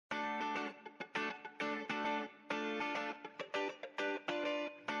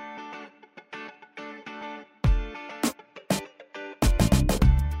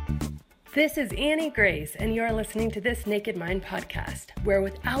This is Annie Grace, and you are listening to This Naked Mind podcast, where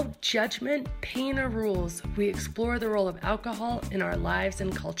without judgment, pain, or rules, we explore the role of alcohol in our lives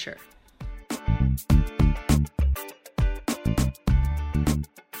and culture.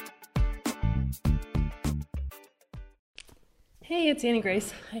 Hey, it's Annie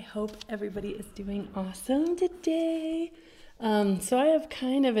Grace. I hope everybody is doing awesome today. So I have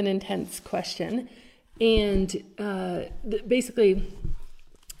kind of an intense question, and basically,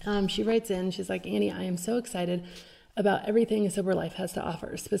 she writes in, she's like, Annie, I am so excited about everything a sober life has to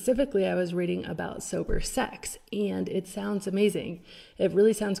offer. Specifically, I was reading about sober sex, and it sounds amazing. It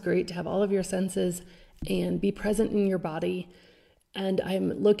really sounds great to have all of your senses and be present in your body. And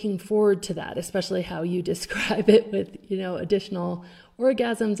I'm looking forward to that, especially how you describe it with, additional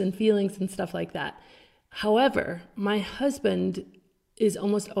orgasms and feelings and stuff like that. However, my husband is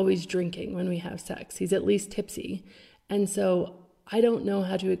almost always drinking when we have sex. He's at least tipsy. And so I don't know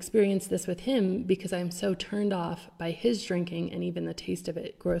how to experience this with him because I'm so turned off by his drinking, and even the taste of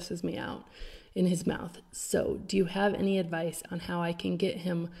it grosses me out in his mouth. So do you have any advice on how I can get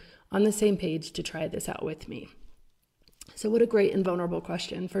him on the same page to try this out with me? So what a great and vulnerable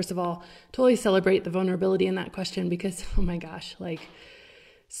question. First of all, totally celebrate the vulnerability in that question because, oh my gosh,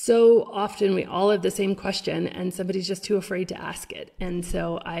 so often we all have the same question and somebody's just too afraid to ask it. And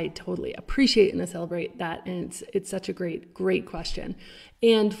so I totally appreciate and celebrate that. And it's such a great question.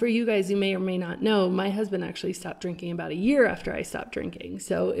 And for you guys, you may or may not know, my husband actually stopped drinking about a year after I stopped drinking.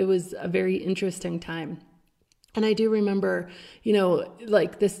 So it was a very interesting time. And I do remember,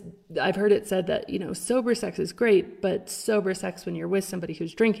 this, I've heard it said that, sober sex is great, but sober sex when you're with somebody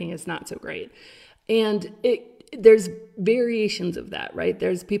who's drinking is not so great. And there's variations of that, right?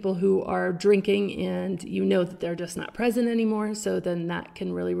 There's people who are drinking and that they're just not present anymore. So then that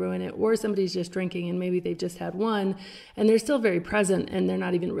can really ruin it. Or somebody's just drinking and maybe they've just had one and they're still very present and they're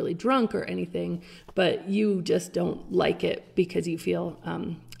not even really drunk or anything, but you just don't like it because you feel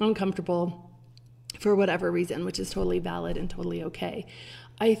uncomfortable for whatever reason, which is totally valid and totally okay.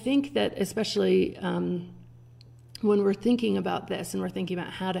 I think that especially when we're thinking about this and we're thinking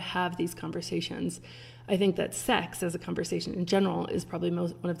about how to have these conversations, I think that sex as a conversation in general is probably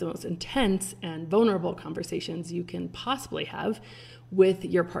one of the most intense and vulnerable conversations you can possibly have with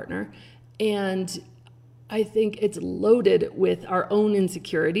your partner. And I think it's loaded with our own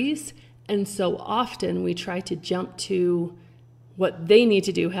insecurities. And so often we try to jump to what they need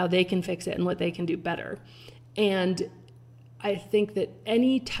to do, how they can fix it, and what they can do better. And I think that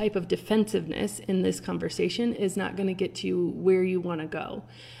any type of defensiveness in this conversation is not going to get you where you want to go.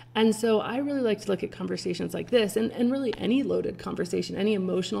 And so I really like to look at conversations like this and really any loaded conversation, any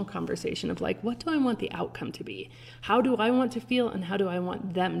emotional conversation of what do I want the outcome to be? How do I want to feel and how do I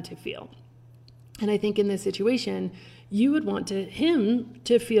want them to feel? And I think in this situation, you would want him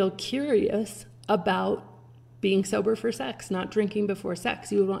to feel curious about being sober for sex, not drinking before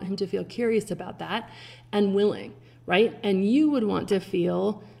sex. You would want him to feel curious about that and willing, right? And you would want to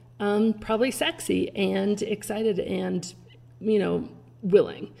feel probably sexy and excited and,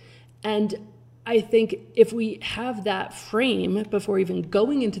 willing. And I think if we have that frame before even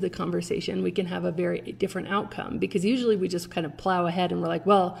going into the conversation, we can have a very different outcome, because usually we just kind of plow ahead and we're like,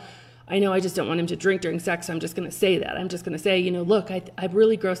 well, I know I just don't want him to drink during sex, so I'm just going to say that. I'm just going to say, look, I'm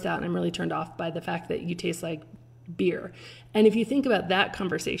really grossed out and I'm really turned off by the fact that you taste like beer. And if you think about that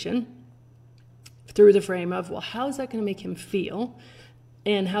conversation through the frame of, well, how is that going to make him feel?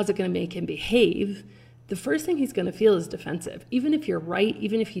 And how's it going to make him behave? The first thing he's going to feel is defensive. Even if you're right,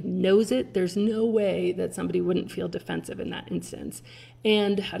 even if he knows it, there's no way that somebody wouldn't feel defensive in that instance.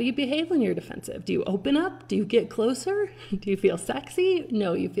 And how do you behave when you're defensive? Do you open up? Do you get closer? Do you feel sexy?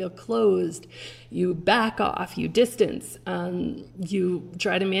 No, you feel closed. You back off, you distance, you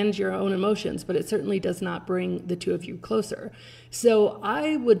try to manage your own emotions, but it certainly does not bring the two of you closer. So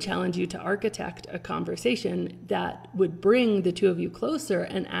I would challenge you to architect a conversation that would bring the two of you closer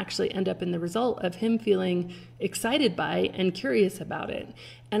and actually end up in the result of him feeling excited by and curious about it.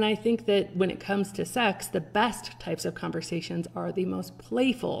 And I think that when it comes to sex, the best types of conversations are the most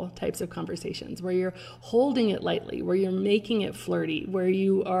playful types of conversations, where you're holding it lightly, where you're making it flirty, where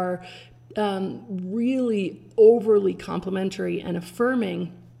you are really overly complimentary and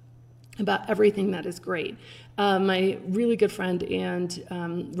affirming about everything that is great. My really good friend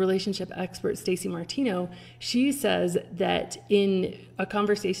and relationship expert, Stacey Martino, she says that in a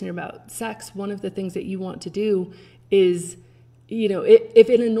conversation about sex, one of the things that you want to do is, if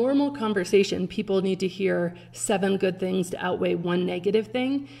in a normal conversation, people need to hear 7 good things to outweigh 1 negative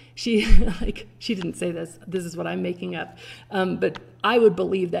thing, she didn't say this is what I'm making up, but I would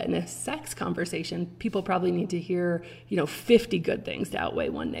believe that in a sex conversation, people probably need to hear, 50 good things to outweigh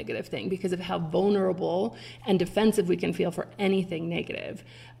one negative thing because of how vulnerable and defensive we can feel for anything negative.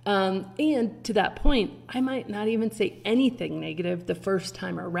 And to that point, I might not even say anything negative the first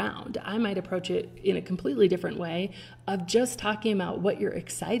time around. I might approach it in a completely different way of just talking about what you're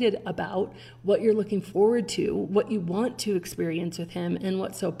excited about, what you're looking forward to, what you want to experience with him, and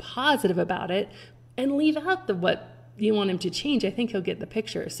what's so positive about it, and leave out what you want him to change. I think he'll get the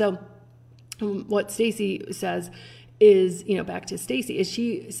picture. So what Stacy says is, back to Stacy, is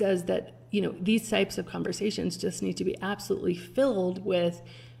she says that, these types of conversations just need to be absolutely filled with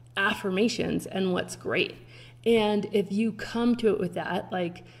affirmations and what's great. And if you come to it with that,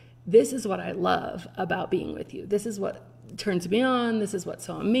 like, this is what I love about being with you. This is what turns me on. This is what's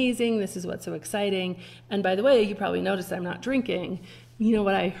so amazing. This is what's so exciting. And by the way, you probably noticed I'm not drinking. You know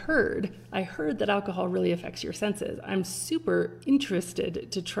what I heard? I heard that alcohol really affects your senses. I'm super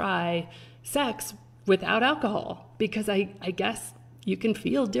interested to try sex without alcohol because I guess you can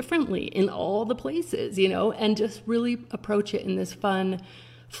feel differently in all the places, and just really approach it in this fun,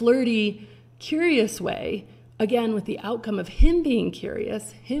 flirty, curious way. Again, with the outcome of him being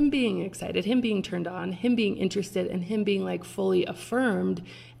curious, him being excited, him being turned on, him being interested, and him being like fully affirmed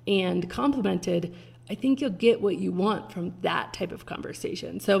and complimented. I think you'll get what you want from that type of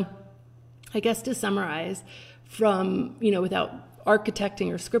conversation. So I guess to summarize from, without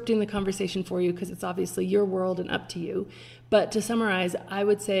architecting or scripting the conversation for you, because it's obviously your world and up to you. But to summarize, I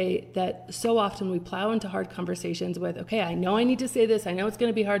would say that so often we plow into hard conversations with, okay, I know I need to say this. I know it's going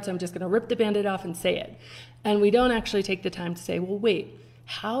to be hard, so I'm just going to rip the Band-Aid off and say it. And we don't actually take the time to say, well, wait,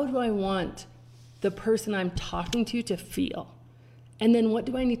 how do I want the person I'm talking to feel? And then what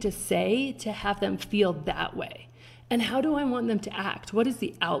do I need to say to have them feel that way? And how do I want them to act? What is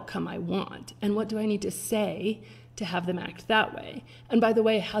the outcome I want? And what do I need to say to have them act that way? And by the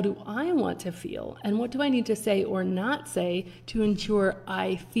way, how do I want to feel? And what do I need to say or not say to ensure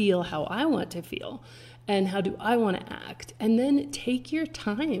I feel how I want to feel? And how do I want to act? And then take your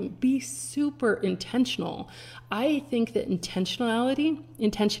time. Be super intentional. I think that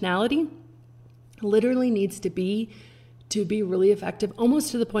intentionality literally needs to be really effective,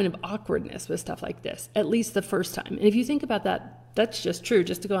 almost to the point of awkwardness with stuff like this, at least the first time. And if you think about that, that's just true.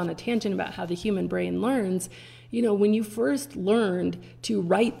 Just to go on a tangent about how the human brain learns, when you first learned to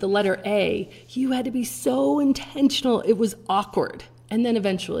write the letter A, you had to be so intentional. It was awkward. And then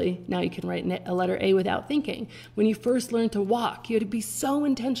eventually, now you can write a letter A without thinking. When you first learned to walk, you had to be so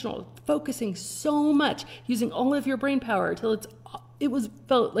intentional, focusing so much, using all of your brain power till it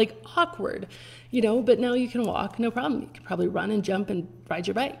felt like awkward, but now you can walk, no problem. You can probably run and jump and ride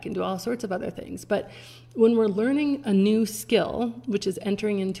your bike and do all sorts of other things. But when we're learning a new skill, which is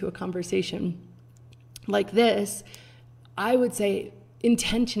entering into a conversation like this, I would say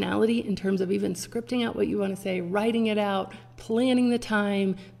intentionality in terms of even scripting out what you want to say, writing it out, planning the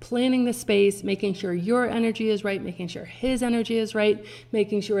time, planning the space, making sure your energy is right, making sure his energy is right,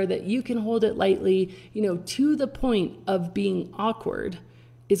 making sure that you can hold it lightly, to the point of being awkward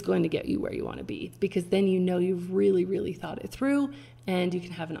is going to get you where you want to be, because then you've really, really thought it through and you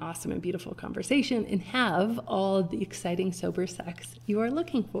can have an awesome and beautiful conversation and have all the exciting sober sex you are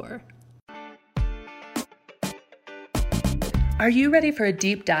looking for. Are you ready for a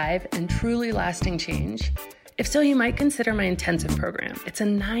deep dive and truly lasting change? If so, you might consider my intensive program. It's a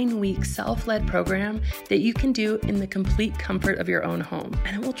 9-week self-led program that you can do in the complete comfort of your own home,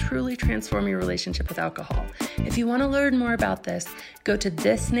 and it will truly transform your relationship with alcohol. If you want to learn more about this, go to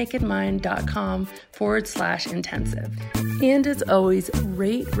thisnakedmind.com/intensive. And as always,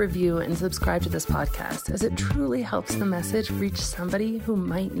 rate, review, and subscribe to this podcast, as it truly helps the message reach somebody who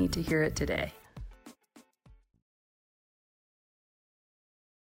might need to hear it today.